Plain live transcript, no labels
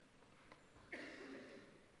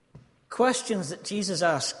questions that Jesus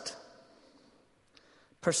asked.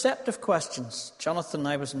 Perceptive questions. Jonathan,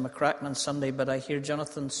 I was in McCracken on Sunday, but I hear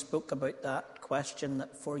Jonathan spoke about that question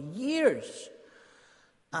that for years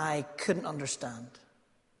I couldn't understand.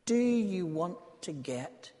 Do you want to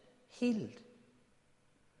get healed?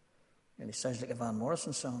 Really sounds like a Van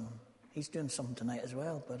Morrison song. He's doing something tonight as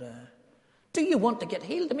well. But do you want to get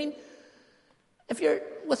healed? I mean, if you're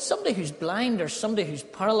with somebody who's blind or somebody who's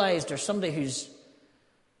paralyzed or somebody who's...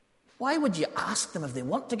 Why would you ask them if they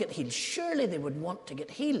want to get healed? Surely they would want to get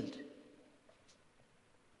healed.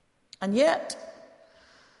 And yet,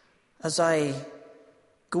 as I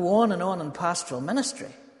go on in pastoral ministry,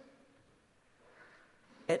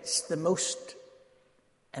 it's the most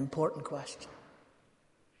important question.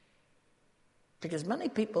 Because many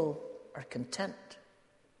people are content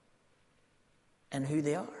in who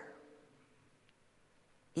they are,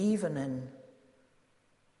 even in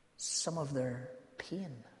some of their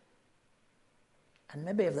pain. And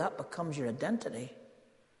maybe if that becomes your identity,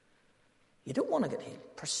 you don't want to get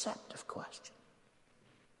healed. Perceptive question.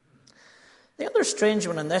 The other strange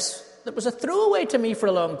one in this, that was a throwaway to me for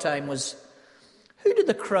a long time, was, who did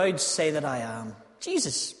the crowd say that I am?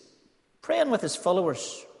 Jesus, praying with his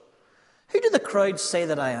followers. Who do the crowd say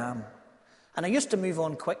that I am? And I used to move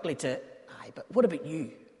on quickly to, but what about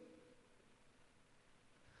you?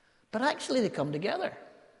 But actually they come together.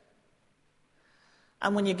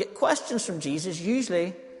 And when you get questions from Jesus,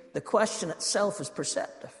 usually the question itself is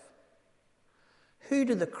perceptive. Who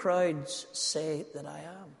do the crowds say that I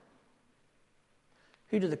am?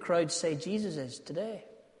 Who do the crowds say Jesus is today?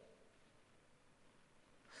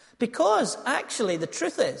 Because actually the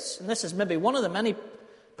truth is, and this is maybe one of the many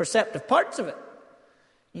perceptive parts of it,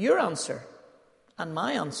 your answer and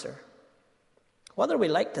my answer, whether we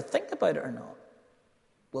like to think about it or not,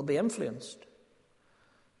 will be influenced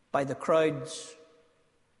by the crowds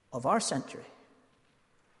of our century,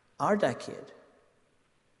 our decade,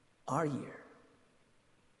 our year.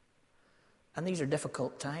 And these are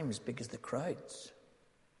difficult times because the crowds.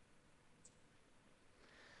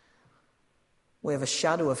 We have a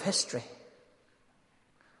shadow of history,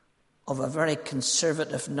 of a very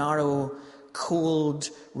conservative, narrow, cold,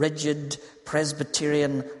 rigid,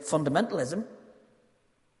 Presbyterian fundamentalism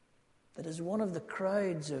that is one of the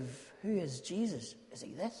crowds of, who is Jesus? Is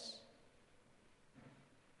he this?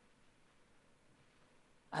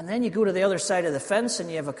 And then you go to the other side of the fence and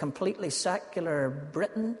you have a completely secular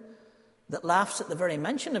Britain that laughs at the very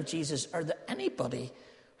mention of Jesus, or that anybody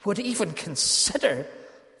would even consider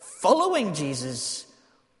following Jesus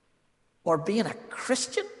or being a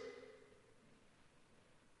Christian.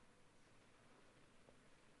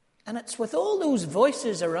 And it's with all those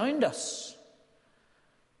voices around us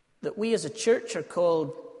that we as a church are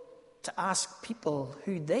called to ask people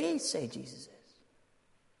who they say Jesus is.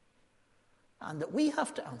 And that we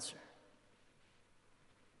have to answer.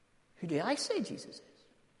 Who do I say Jesus is?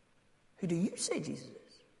 Who do you say Jesus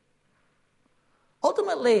is?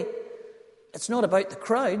 Ultimately, it's not about the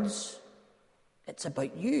crowds. It's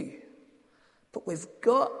about you. But we've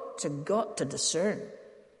got to discern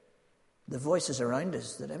the voices around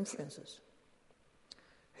us that influence us.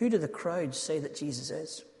 Who do the crowds say that Jesus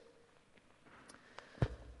is?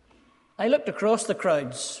 I looked across the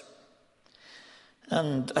crowds,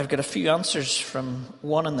 and I've got a few answers from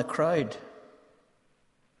one in the crowd.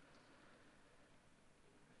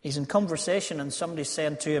 He's in conversation and somebody's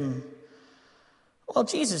saying to him, well,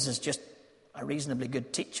 Jesus is just a reasonably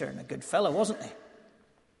good teacher and a good fellow, wasn't he?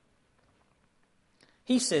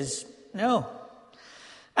 He says, no.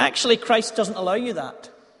 Actually, Christ doesn't allow you that.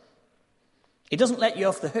 He doesn't let you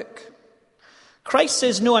off the hook. Christ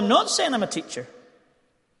says, no, I'm not saying I'm a teacher.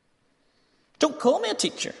 Don't call me a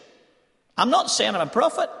teacher. I'm not saying I'm a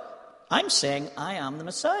prophet. I'm saying I am the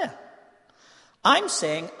Messiah. I'm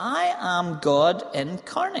saying I am God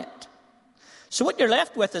incarnate. So what you're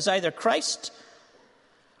left with is either Christ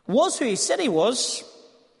was who he said he was,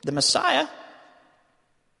 the Messiah,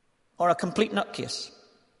 or a complete nutcase.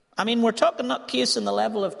 I mean, we're talking nutcase in the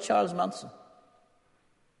level of Charles Manson.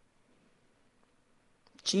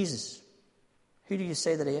 Jesus, who do you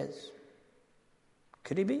say that he is?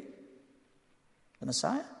 Could he be the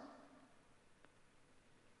Messiah?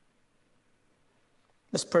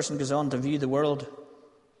 This person goes on to view the world.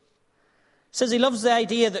 Says he loves the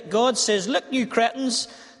idea that God says, look, you cretins,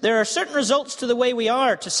 there are certain results to the way we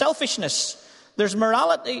are, to selfishness. There's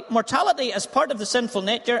mortality as part of the sinful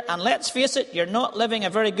nature, and let's face it, you're not living a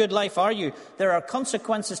very good life, are you? There are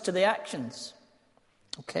consequences to the actions.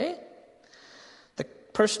 Okay? The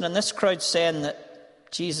person in this crowd saying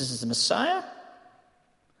that Jesus is the Messiah,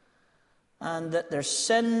 and that there's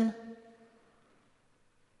sin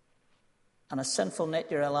and a sinful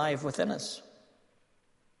nature alive within us.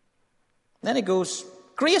 Then he goes,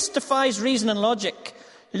 grace defies reason and logic.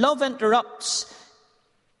 Love interrupts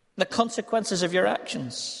the consequences of your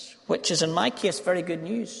actions, which is in my case very good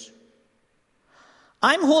news.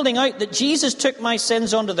 I'm holding out that Jesus took my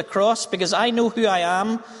sins onto the cross because I know who I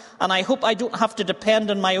am, and I hope I don't have to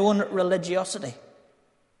depend on my own religiosity.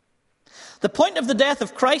 The point of the death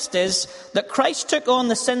of Christ is that Christ took on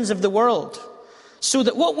the sins of the world, so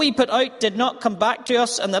that what we put out did not come back to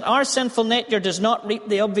us, and that our sinful nature does not reap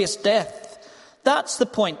the obvious death. That's the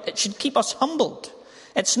point. It should keep us humbled.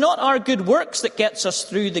 It's not our good works that gets us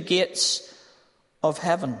through the gates of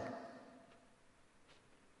heaven.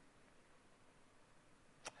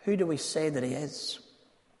 Who do we say that he is?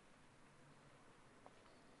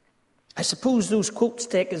 I suppose those quotes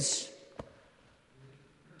take us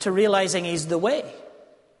to realizing he's the way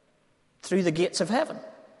through the gates of heaven.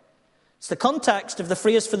 It's the context of the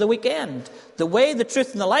phrase for the weekend. The way, the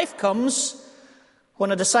truth, and the life comes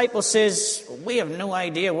when a disciple says, we have no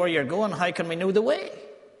idea where you're going. How can we know the way?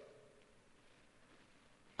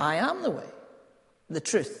 I am the way, the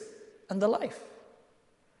truth, and the life.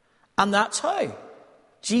 And that's how.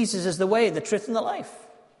 Jesus is the way, the truth, and the life.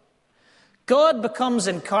 God becomes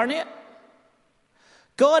incarnate.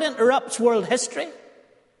 God interrupts world history.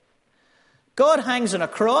 God hangs on a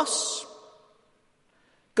cross.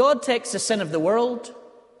 God takes the sin of the world.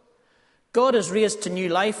 God is raised to new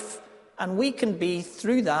life, and we can be,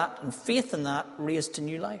 through that and faith in that, raised to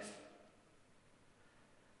new life.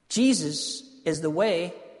 Jesus is the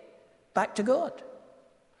way back to God.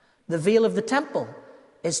 The veil of the temple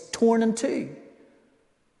is torn in two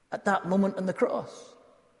at that moment on the cross.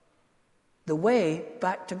 The way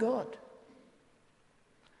back to God.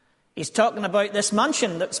 He's talking about this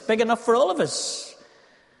mansion that's big enough for all of us.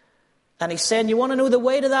 And he's saying, you want to know the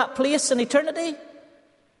way to that place in eternity?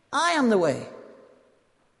 I am the way.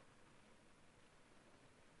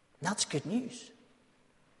 That's good news.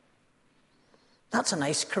 That's a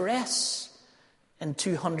nice caress in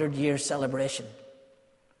 200-year celebration.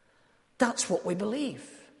 That's what we believe.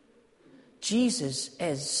 Jesus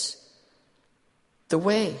is the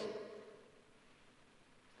way.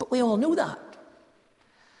 But we all know that.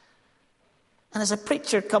 And as a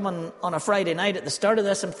preacher coming on a Friday night at the start of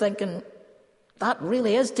this, I'm thinking, that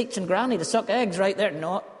really is teaching Granny to suck eggs right there.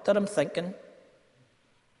 Not that I'm thinking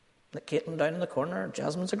that Caitlin down in the corner,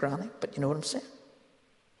 Jasmine's a granny, but you know what I'm saying.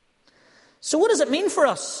 So what does it mean for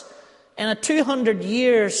us in a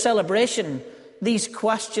 200-year celebration, these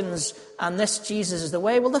questions and this Jesus is the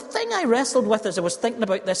way? Well, the thing I wrestled with as I was thinking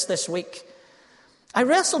about this week, I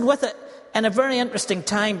wrestled with it in a very interesting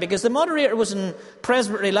time, because the moderator was in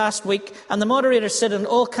Presbytery last week, and the moderator said in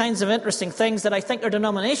all kinds of interesting things that I think our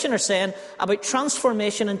denomination are saying about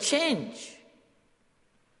transformation and change.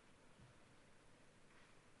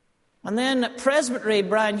 And then at Presbytery,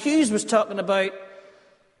 Brian Hughes was talking about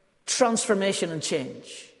transformation and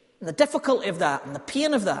change, and the difficulty of that, and the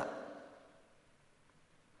pain of that.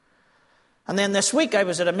 And then this week I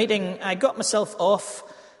was at a meeting. I got myself off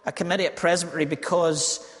a committee at Presbytery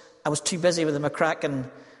because I was too busy with the McCracken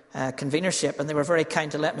convenership, and they were very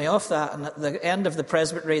kind to let me off that. And at the end of the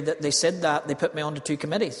Presbytery that they said that, they put me onto 2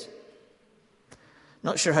 committees.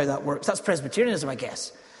 Not sure how that works. That's Presbyterianism, I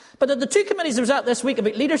guess. But at the 2 committees I was at this week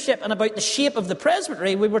about leadership and about the shape of the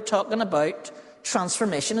Presbytery, we were talking about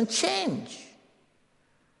transformation and change.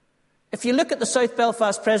 If you look at the South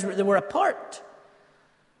Belfast Presbytery, they were apart.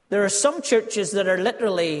 There are some churches that are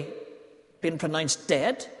literally being pronounced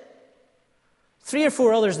dead. 3 or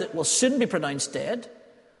 4 others that will soon be pronounced dead.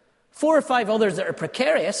 4 or 5 others that are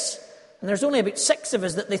precarious. And there's only about 6 of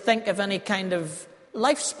us that they think of any kind of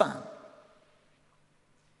lifespan.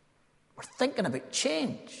 We're thinking about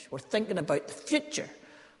change. We're thinking about the future.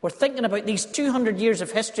 We're thinking about these 200 years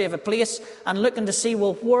of history of a place and looking to see,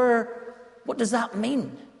 well, what does that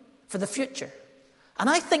mean for the future? And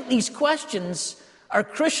I think these questions are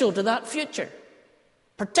crucial to that future.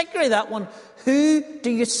 Particularly that one, who do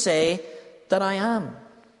you say that I am?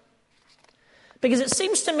 Because it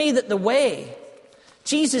seems to me that the way,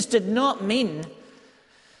 Jesus did not mean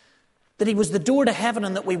that he was the door to heaven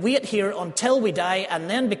and that we wait here until we die, and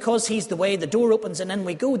then because he's the way, the door opens and in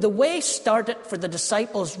we go. The way started for the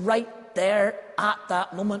disciples right there at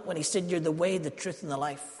that moment when he said, you're the way, the truth, and the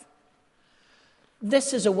life.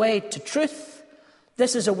 This is a way to truth.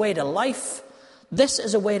 This is a way to life. This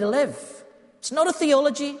is a way to live. It's not a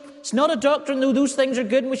theology. It's not a doctrine, though those things are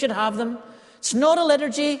good and we should have them. It's not a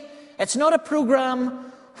liturgy. It's not a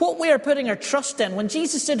program. What we are putting our trust in, when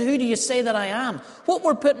Jesus said, who do you say that I am? What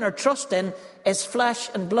we're putting our trust in is flesh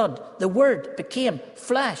and blood. The Word became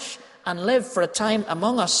flesh and live for a time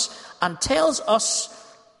among us and tells us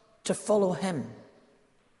to follow him.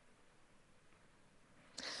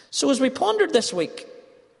 So as we pondered this week,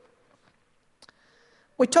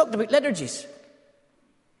 we talked about liturgies.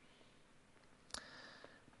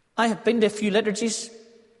 I have been to a few liturgies,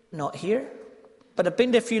 not here, but I've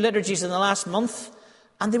been to a few liturgies in the last month,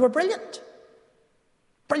 and they were brilliant.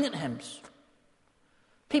 Brilliant hymns.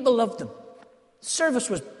 People loved them. The service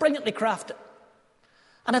was brilliantly crafted.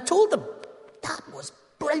 And I told them, that was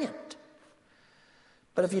brilliant.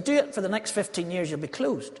 But if you do it for the next 15 years, you'll be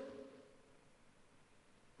closed.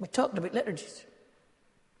 We talked about liturgies.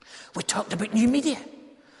 We talked about new media.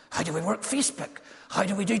 How do we work Facebook? How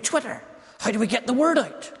do we do Twitter? How do we get the word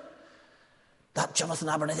out? That Jonathan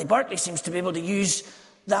Abernethy Barclay seems to be able to use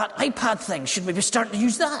that iPad thing. Should we be starting to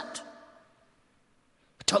use that?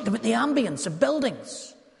 We talked about the ambience of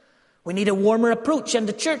buildings. We need a warmer approach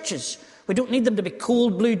into churches. We don't need them to be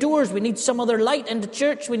cold blue doors. We need some other light into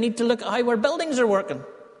church. We need to look at how our buildings are working.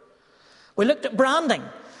 We looked at branding.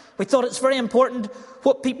 We thought it's very important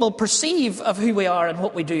what people perceive of who we are and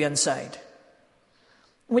what we do inside.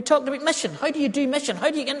 We talked about mission. How do you do mission? How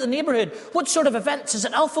do you get into the neighbourhood? What sort of events? Is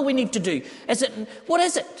it Alpha we need to do? What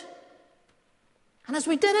is it? And as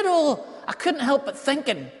we did it all, I couldn't help but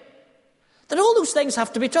thinking that all those things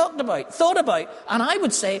have to be talked about, thought about, and I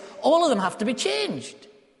would say all of them have to be changed.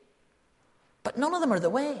 But none of them are the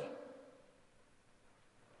way.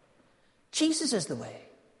 Jesus is the way.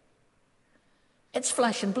 It's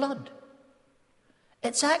flesh and blood.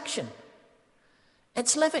 It's action.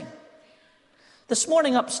 It's living. This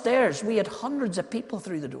morning upstairs, we had hundreds of people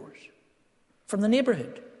through the doors from the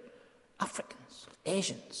neighbourhood. Africans,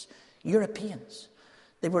 Asians, Europeans.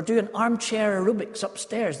 They were doing armchair aerobics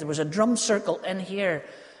upstairs. There was a drum circle in here,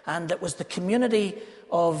 and it was the community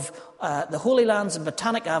of the Holy Lands and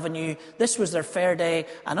Botanic Avenue. This was their fair day,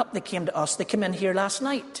 and up they came to us. They came in here last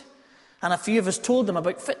night, and a few of us told them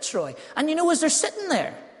about Fitzroy. And you know, as they're sitting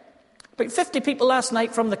there, about 50 people last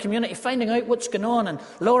night from the community finding out what's going on in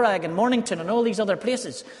Lorag and Mornington and all these other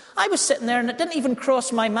places. I was sitting there and it didn't even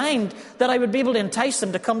cross my mind that I would be able to entice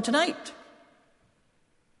them to come tonight.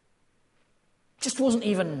 Just wasn't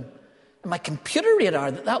even in my computer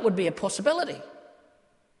radar that that would be a possibility.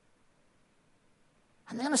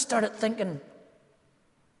 And then I started thinking,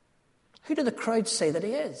 who do the crowds say that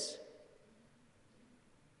he is?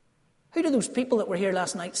 Who do those people that were here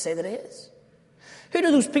last night say that he is? Who do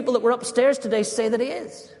those people that were upstairs today say that he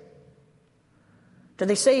is? Do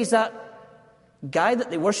they say he's that guy that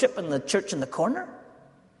they worship in the church in the corner?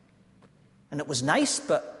 And it was nice,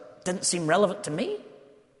 but didn't seem relevant to me?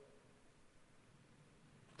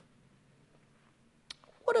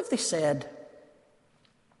 What if they said,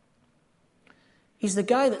 he's the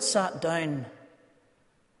guy that sat down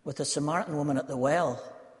with the Samaritan woman at the well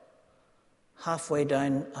halfway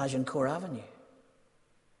down Agincourt Avenue?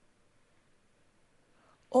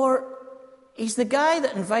 Or he's the guy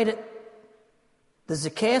that invited the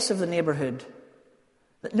Zacchaeus of the neighbourhood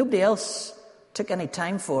that nobody else took any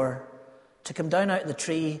time for to come down out of the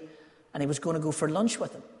tree, and he was going to go for lunch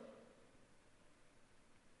with him?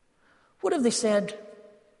 What if they said,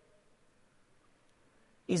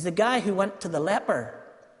 he's the guy who went to the leper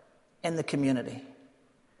in the community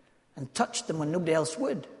and touched them when nobody else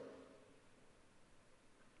would?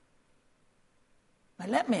 Now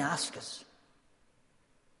let me ask us,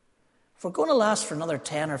 if we're going to last for another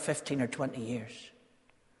 10 or 15 or 20 years,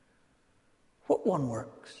 what one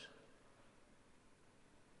works?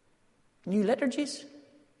 New liturgies?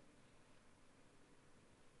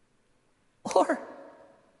 Or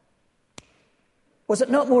was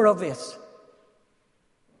it not more obvious?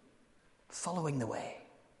 Following the way.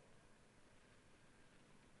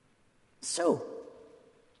 So,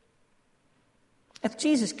 if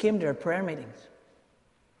Jesus came to our prayer meetings,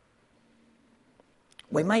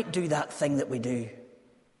 we might do that thing that we do.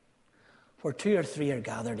 Where 2 or 3 are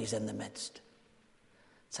gathered, he's in the midst.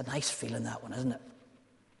 It's a nice feeling, that one, isn't it?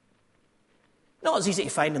 Not as easy to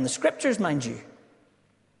find in the scriptures, mind you.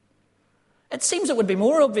 It seems it would be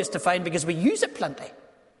more obvious to find because we use it plenty.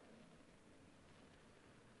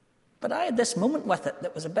 But I had this moment with it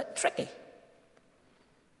that was a bit tricky.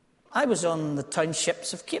 I was on the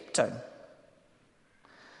townships of Cape Town.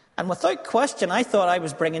 And without question, I thought I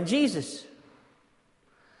was bringing Jesus.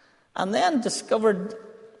 And then discovered,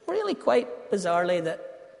 really quite bizarrely, that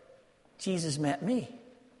Jesus met me.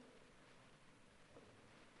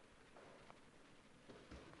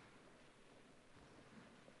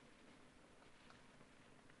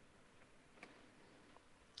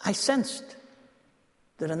 I sensed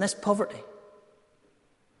that in this poverty,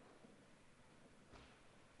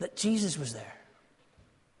 that Jesus was there.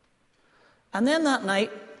 And then that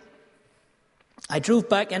night, I drove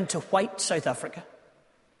back into white South Africa,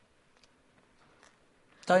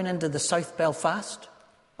 down into the South Belfast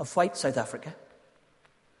of white South Africa.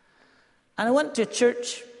 And I went to a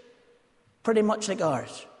church pretty much like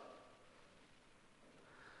ours.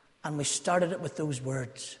 And we started it with those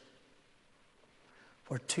words.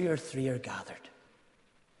 Where 2 or 3 are gathered,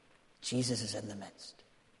 Jesus is in the midst.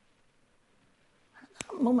 And at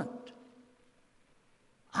that moment,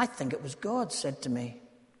 I think it was God said to me,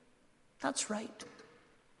 that's right.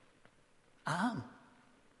 I am.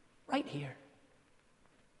 Right here.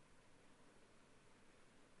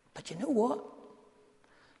 But you know what?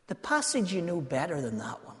 The passage you know better than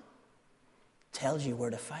that one tells you where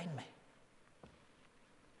to find me.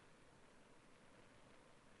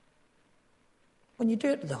 When you do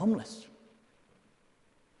it to the homeless,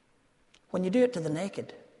 when you do it to the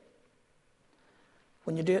naked,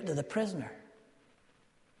 when you do it to the prisoner,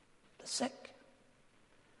 the sick,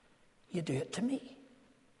 you do it to me.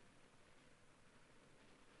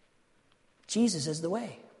 Jesus is the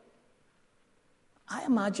way. I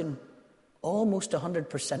imagine almost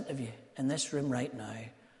 100% of you in this room right now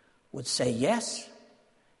would say yes,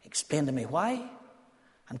 explain to me why,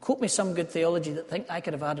 and quote me some good theology that think I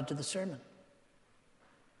could have added to the sermon.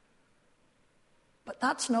 But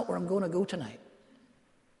that's not where I'm going to go tonight.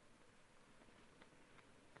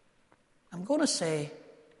 I'm going to say,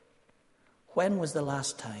 when was the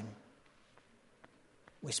last time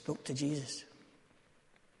we spoke to Jesus?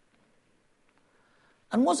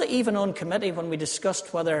 And was it even on committee when we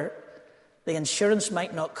discussed whether the insurance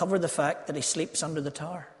might not cover the fact that he sleeps under the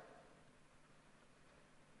tower?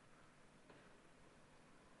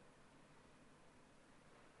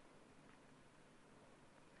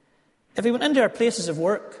 If he went into our places of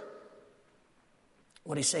work,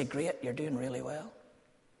 would he say, great, you're doing really well?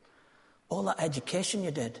 All that education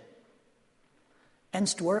you did,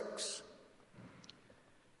 Inst Works,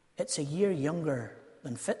 it's a year younger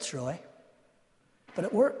than Fitzroy, but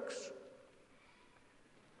it works.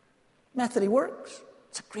 Methody works.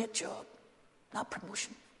 It's a great job. That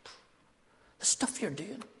promotion. The stuff you're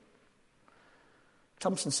doing.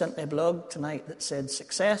 Thompson sent me a blog tonight that said,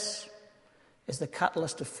 success is the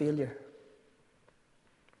catalyst of failure.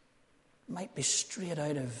 Might be straight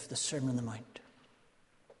out of the Sermon on the Mount.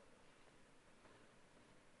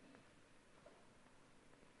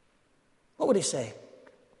 What would he say?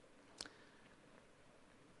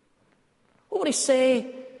 What would he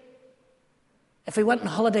say if he went on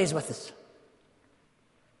holidays with us?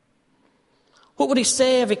 What would he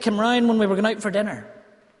say if he came round when we were going out for dinner?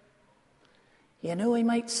 You know, he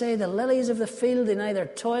might say, the lilies of the field, they neither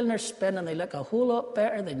toil nor spin, and they look a whole lot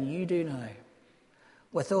better than you do now,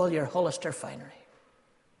 with all your Hollister finery.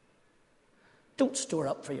 Don't store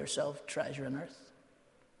up for yourself treasure on earth.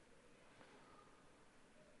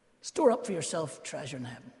 Store up for yourself treasure in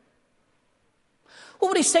heaven. What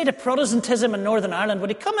would he say to Protestantism in Northern Ireland? Would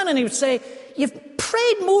he come in and he would say, you've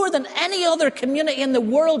prayed more than any other community in the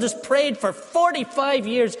world has prayed for 45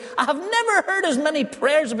 years. I have never heard as many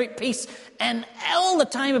prayers about peace in all the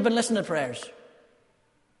time I've been listening to prayers.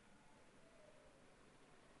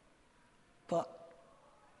 But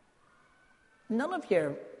none of you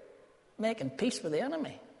are making peace with the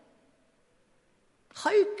enemy.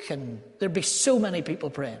 How can there be so many people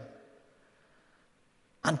praying?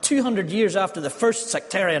 And 200 years after the first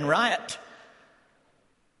sectarian riot,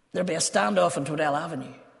 there'll be a standoff on Twadell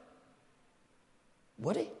Avenue.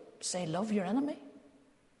 Would he say, love your enemy?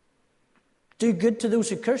 Do good to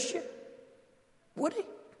those who curse you? Would he?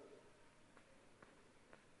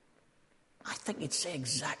 I think he'd say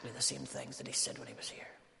exactly the same things that he said when he was here.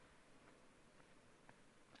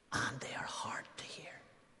 And they are hard to hear.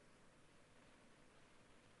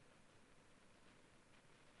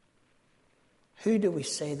 Who do we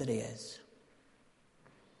say that he is?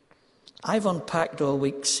 I've unpacked all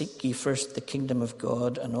week, seek ye first the kingdom of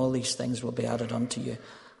God, and all these things will be added unto you.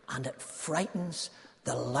 And it frightens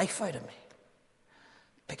the life out of me,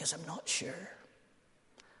 because I'm not sure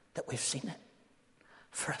that we've seen it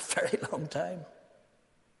for a very long time.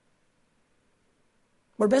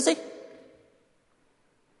 We're busy.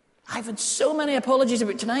 I've had so many apologies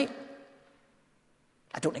about tonight.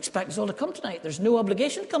 I don't expect us all to come tonight. There's no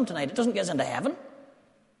obligation to come tonight. It doesn't get us into heaven.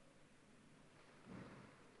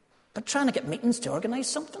 But trying to get meetings to organise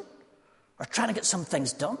something, or trying to get some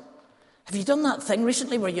things done. Have you done that thing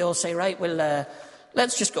recently where you all say, right, well,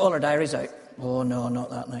 let's just get all our diaries out. Oh, no, not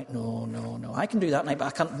that night. No. I can do that night, but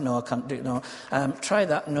I can't do it. No. Try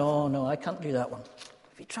that. No, I can't do that one.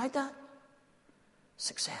 Have you tried that?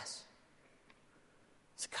 Success.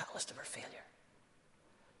 It's a catalyst of our failure.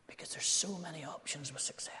 Because there's so many options with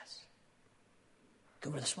success.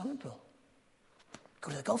 Go to the swimming pool. Go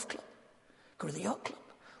to the golf club. Go to the yacht club.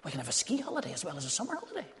 We can have a ski holiday as well as a summer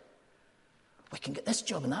holiday. We can get this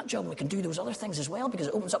job and that job, and we can do those other things as well because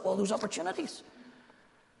it opens up all those opportunities.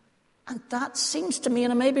 And that seems to me,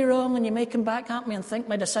 and I may be wrong, and you may come back at me and think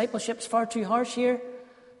my discipleship's far too harsh here,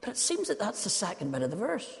 but it seems that that's the second bit of the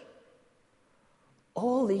verse.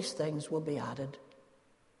 All these things will be added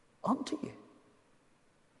unto you.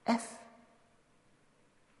 If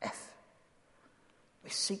we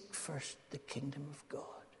seek first the kingdom of God.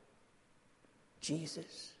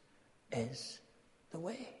 Jesus is the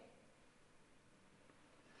way.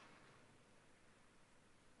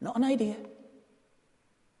 Not an idea.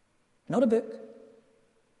 Not a book.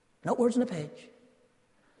 Not words on a page.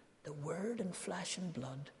 The Word in flesh and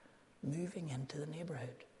blood moving into the neighborhood.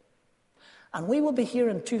 And we will be here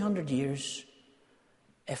in 200 years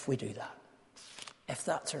if we do that. If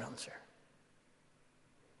that's our answer.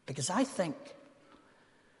 Because I think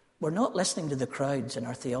we're not listening to the crowds in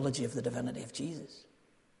our theology of the divinity of Jesus.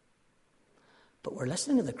 But we're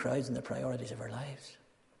listening to the crowds in the priorities of our lives.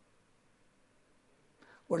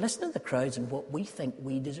 We're listening to the crowds in what we think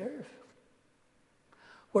we deserve.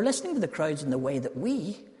 We're listening to the crowds in the way that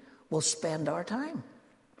we will spend our time.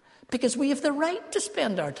 Because we have the right to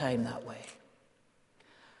spend our time that way.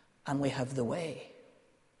 And we have the way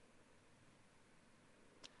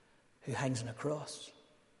who hangs on a cross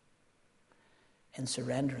in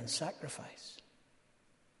surrender and sacrifice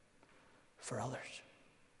for others.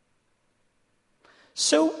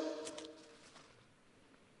 So,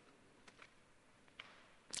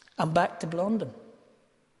 I'm back to Blondin.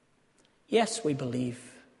 Yes, we believe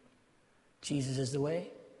Jesus is the way.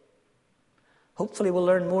 Hopefully we'll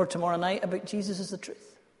learn more tomorrow night about Jesus is the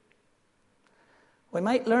truth. We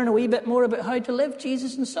might learn a wee bit more about how to live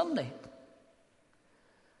Jesus on Sunday.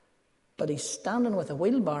 But he's standing with a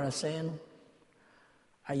wheelbarrow saying,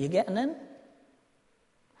 are you getting in?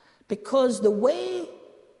 Because the way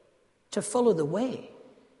to follow the way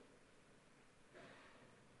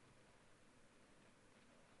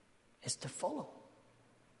is to follow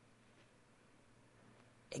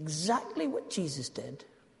exactly what Jesus did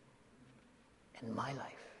in my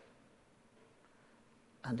life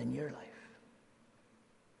and in your life.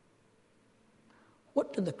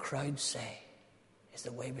 What do the crowds say is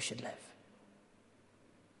the way we should live?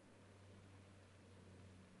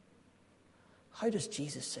 How does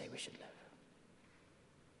Jesus say we should live?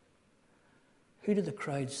 Who do the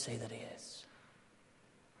crowds say that he is?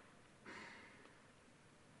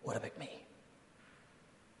 What about me?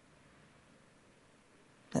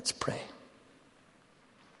 Let's pray.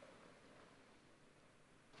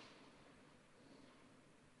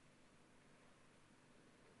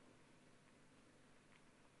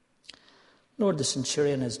 Lord, the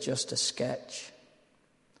centurion is just a sketch.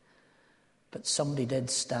 But somebody did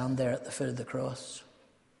stand there at the foot of the cross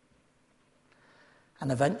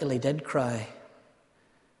and eventually did cry,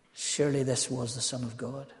 surely this was the Son of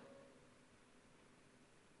God.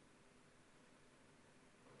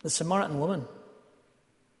 The Samaritan woman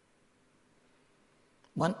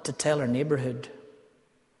went to tell her neighborhood,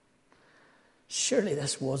 surely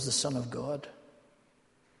this was the Son of God.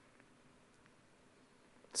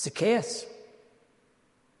 Zacchaeus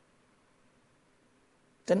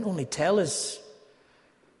didn't only tell his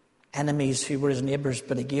enemies who were his neighbours,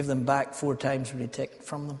 but he gave them back 4 times when he'd taken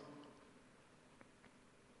from them.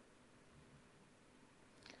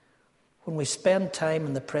 When we spend time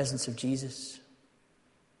in the presence of Jesus,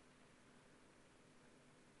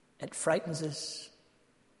 it frightens us,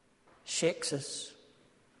 shakes us,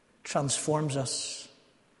 transforms us,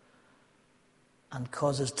 and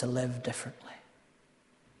causes us to live differently.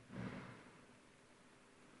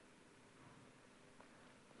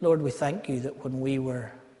 Lord, we thank you that when we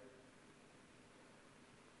were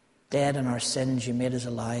dead in our sins, you made us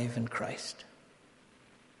alive in Christ.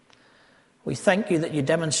 We thank you that you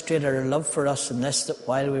demonstrated our love for us in this, that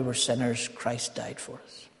while we were sinners, Christ died for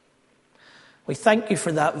us. We thank you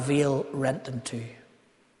for that veil rent in two.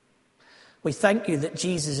 We thank you that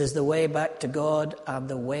Jesus is the way back to God and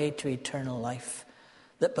the way to eternal life,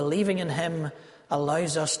 that believing in him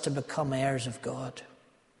allows us to become heirs of God.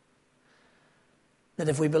 That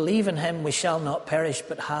if we believe in him, we shall not perish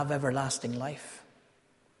but have everlasting life.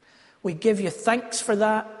 We give you thanks for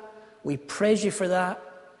that. We praise you for that.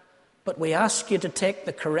 But we ask you to take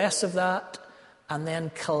the caress of that and then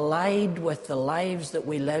collide with the lives that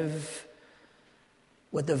we live,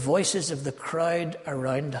 with the voices of the crowd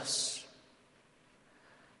around us.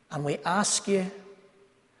 And we ask you,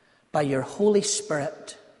 by your Holy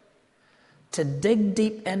Spirit, to dig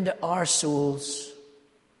deep into our souls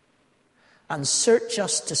and search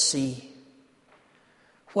us to see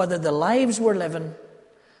whether the lives we're living,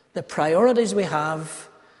 the priorities we have,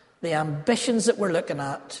 the ambitions that we're looking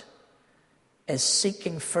at, is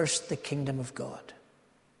seeking first the kingdom of God.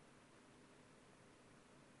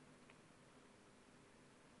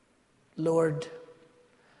 Lord,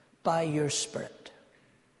 by your Spirit,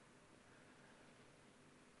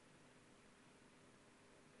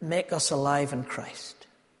 make us alive in Christ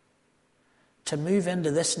to move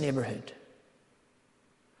into this neighbourhood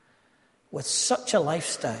with such a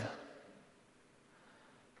lifestyle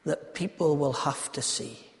that people will have to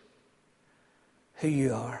see who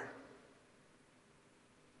you are.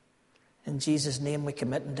 In Jesus' name we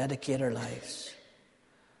commit and dedicate our lives.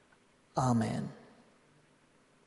 Amen.